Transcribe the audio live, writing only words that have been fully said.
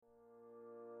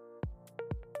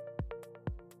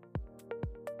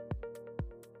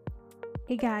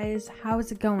Hey guys,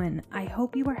 how's it going? I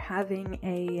hope you are having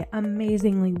a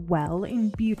amazingly well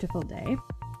and beautiful day.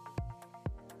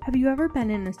 Have you ever been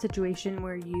in a situation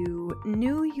where you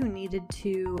knew you needed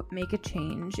to make a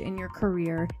change in your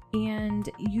career and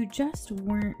you just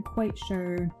weren't quite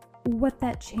sure what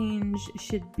that change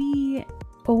should be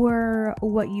or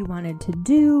what you wanted to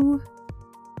do,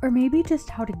 or maybe just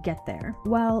how to get there?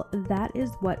 Well, that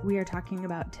is what we are talking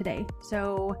about today,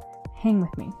 so hang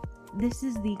with me. This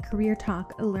is the Career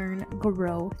Talk, Learn,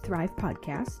 Grow, Thrive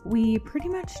podcast. We pretty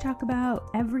much talk about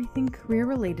everything career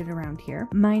related around here.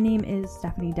 My name is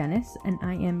Stephanie Dennis, and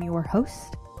I am your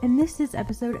host. And this is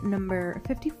episode number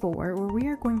 54, where we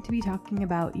are going to be talking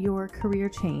about your career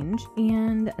change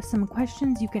and some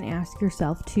questions you can ask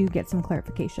yourself to get some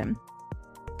clarification.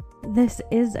 This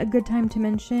is a good time to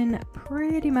mention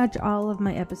pretty much all of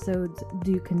my episodes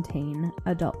do contain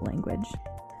adult language.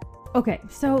 Okay,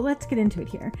 so let's get into it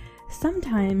here.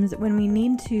 Sometimes when we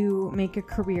need to make a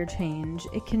career change,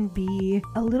 it can be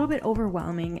a little bit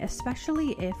overwhelming,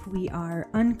 especially if we are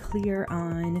unclear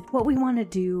on what we want to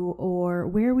do or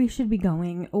where we should be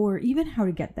going or even how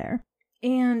to get there.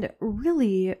 And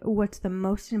really, what's the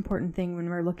most important thing when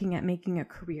we're looking at making a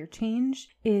career change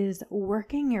is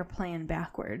working your plan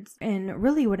backwards. And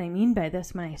really what I mean by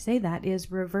this when I say that is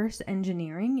reverse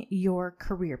engineering your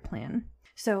career plan.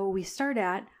 So we start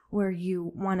at where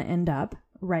you want to end up,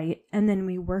 right? And then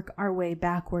we work our way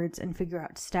backwards and figure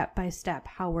out step by step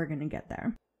how we're going to get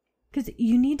there. Because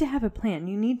you need to have a plan.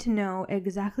 You need to know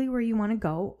exactly where you want to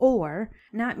go, or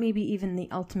not maybe even the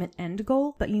ultimate end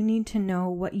goal, but you need to know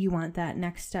what you want that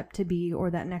next step to be or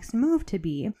that next move to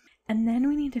be. And then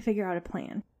we need to figure out a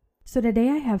plan. So today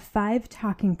I have 5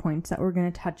 talking points that we're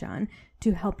going to touch on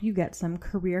to help you get some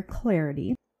career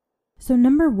clarity. So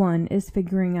number 1 is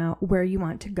figuring out where you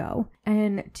want to go.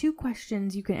 And 2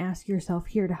 questions you can ask yourself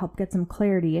here to help get some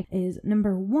clarity is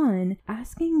number 1,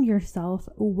 asking yourself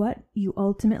what you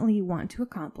ultimately want to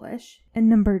accomplish. And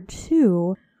number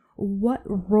 2, what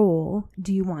role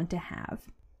do you want to have?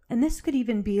 And this could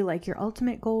even be like your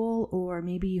ultimate goal, or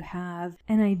maybe you have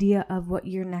an idea of what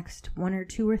your next 1 or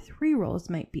 2 or 3 roles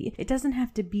might be. It doesn't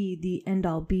have to be the end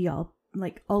all be all,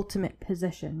 like ultimate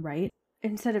position, right?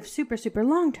 Instead of super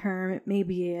long term,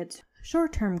 maybe it's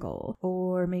short term goal,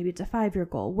 or maybe it's a 5-year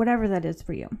goal, whatever that is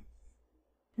for you.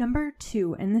 Number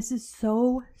 2, and this is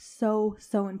so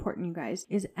important, you guys,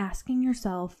 is asking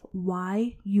yourself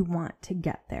why you want to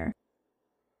get there.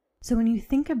 So when you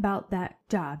think about that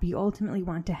job you ultimately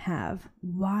want to have,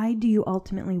 why do you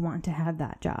ultimately want to have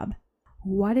that job?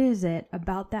 What is it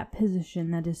about that position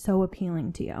that is so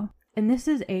appealing to you? And this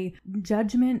is a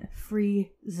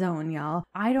judgment-free zone, y'all.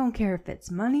 I don't care if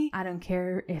it's money. I don't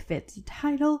care if it's a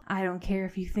title. I don't care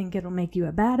if you think it'll make you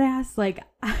a badass. Like,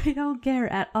 I don't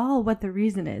care at all what the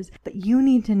reason is. But you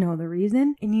need to know the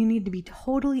reason, and you need to be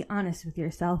totally honest with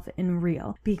yourself and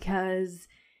real. Because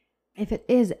if it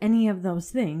is any of those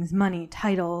things, money,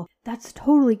 title, that's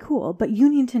totally cool. But you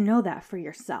need to know that for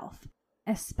yourself.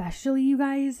 Especially, you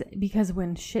guys, because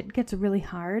when shit gets really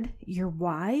hard, your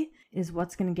why is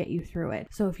what's going to get you through it.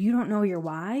 So if you don't know your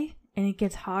why and it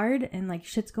gets hard and like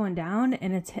shit's going down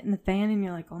and it's hitting the fan and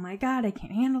you're like, oh my God, I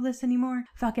can't handle this anymore.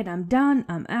 Fuck it, I'm done.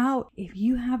 I'm out. If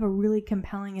you have a really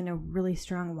compelling and a really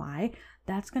strong why,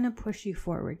 that's going to push you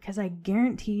forward. Because I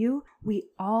guarantee you, we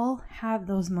all have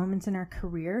those moments in our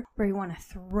career where you want to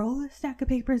throw the stack of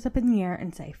papers up in the air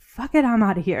and say, fuck it, I'm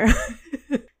out of here.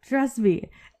 Trust me.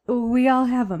 We all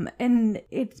have them, and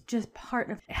it's just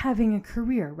part of having a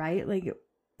career, right? Like,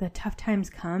 the tough times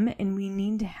come, and we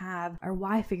need to have our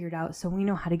why figured out so we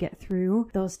know how to get through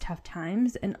those tough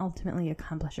times and ultimately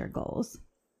accomplish our goals.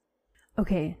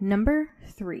 Okay, number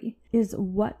 3 is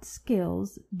what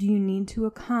skills do you need to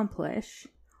accomplish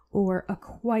or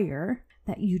acquire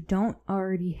that you don't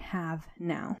already have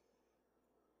now?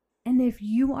 And if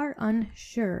you are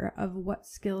unsure of what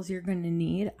skills you're going to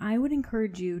need, I would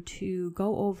encourage you to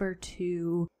go over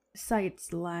to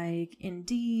sites like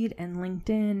Indeed and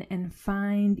LinkedIn and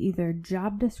find either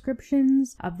job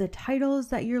descriptions of the titles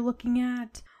that you're looking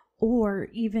at, or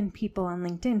even people on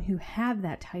LinkedIn who have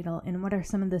that title and what are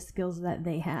some of the skills that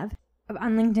they have.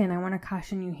 On LinkedIn, I want to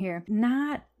caution you here,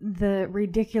 not the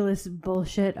ridiculous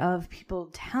bullshit of people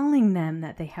telling them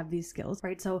that they have these skills,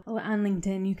 right? So on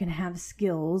LinkedIn, you can have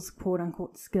skills, quote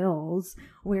unquote skills,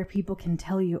 where people can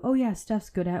tell you, oh yeah, Steph's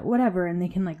good at whatever, and they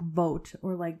can like vote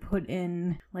or like put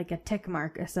in like a tick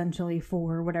mark essentially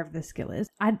for whatever the skill is.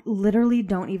 I literally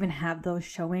don't even have those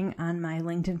showing on my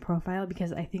LinkedIn profile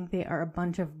because I think they are a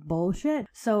bunch of bullshit.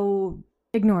 So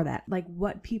ignore that. Like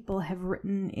what people have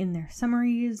written in their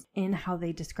summaries, in how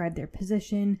they describe their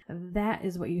position, that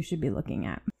is what you should be looking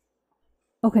at.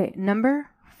 Okay, number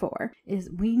 4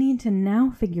 is we need to now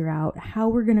figure out how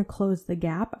we're going to close the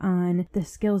gap on the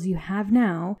skills you have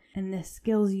now and the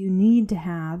skills you need to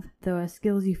have, the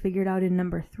skills you figured out in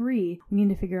number 3. We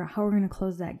need to figure out how we're going to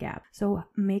close that gap. So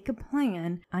make a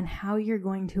plan on how you're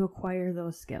going to acquire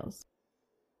those skills.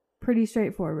 Pretty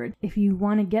straightforward. If you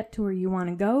want to get to where you want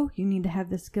to go, you need to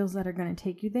have the skills that are going to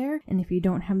take you there. And if you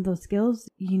don't have those skills,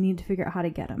 you need to figure out how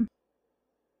to get them.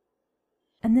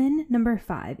 And then number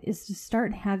 5 is to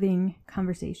start having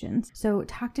conversations. So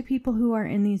talk to people who are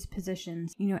in these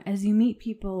positions. As you meet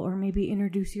people or maybe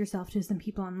introduce yourself to some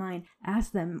people online,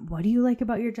 ask them, what do you like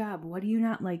about your job? What do you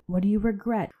not like? What do you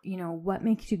regret? What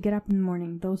makes you get up in the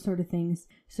morning? Those sort of things.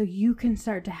 So you can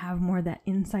start to have more of that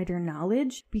insider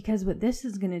knowledge, because what this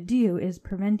is going to do is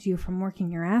prevent you from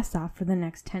working your ass off for the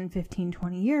next 10, 15,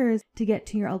 20 years to get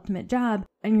to your ultimate job.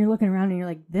 And you're looking around and you're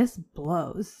like, this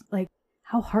blows.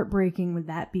 How heartbreaking would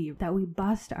that be, that we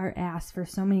bust our ass for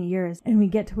so many years and we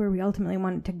get to where we ultimately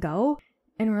want it to go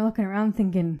and we're looking around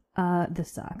thinking,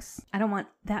 this sucks. I don't want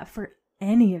that for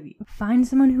any of you. Find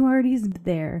someone who already is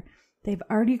there. They've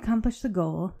already accomplished the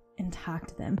goal, and talk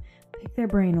to them. Pick their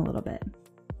brain a little bit.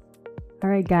 All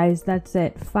right, guys, that's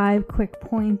it. 5 quick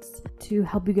points to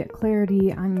help you get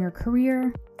clarity on your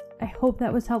career. I hope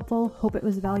that was helpful. Hope it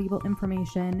was valuable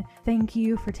information. Thank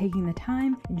you for taking the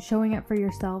time and showing up for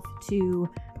yourself to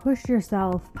push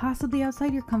yourself possibly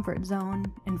outside your comfort zone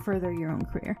and further your own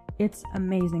career. It's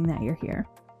amazing that you're here.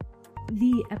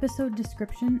 The episode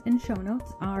description and show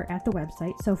notes are at the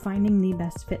website, so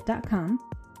findingthebestfit.com.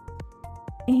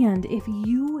 And if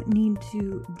you need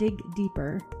to dig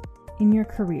deeper in your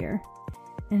career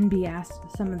and be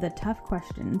asked some of the tough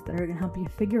questions that are going to help you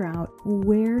figure out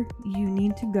where you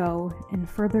need to go and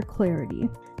further clarity,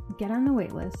 get on the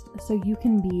waitlist so you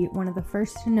can be one of the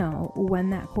first to know when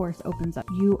that course opens up.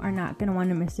 You are not going to want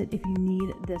to miss it if you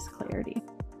need this clarity.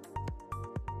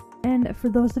 And for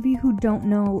those of you who don't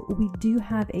know, we do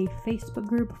have a Facebook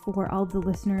group for all the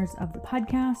listeners of the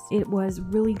podcast. It was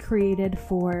really created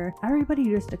for everybody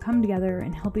just to come together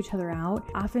and help each other out.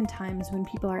 Oftentimes when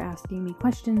people are asking me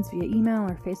questions via email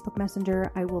or Facebook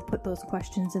Messenger, I will put those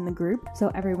questions in the group so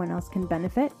everyone else can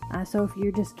benefit. So if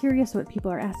you're just curious what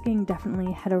people are asking,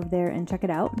 definitely head over there and check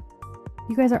it out.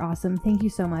 You guys are awesome. Thank you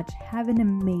so much. Have an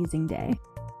amazing day.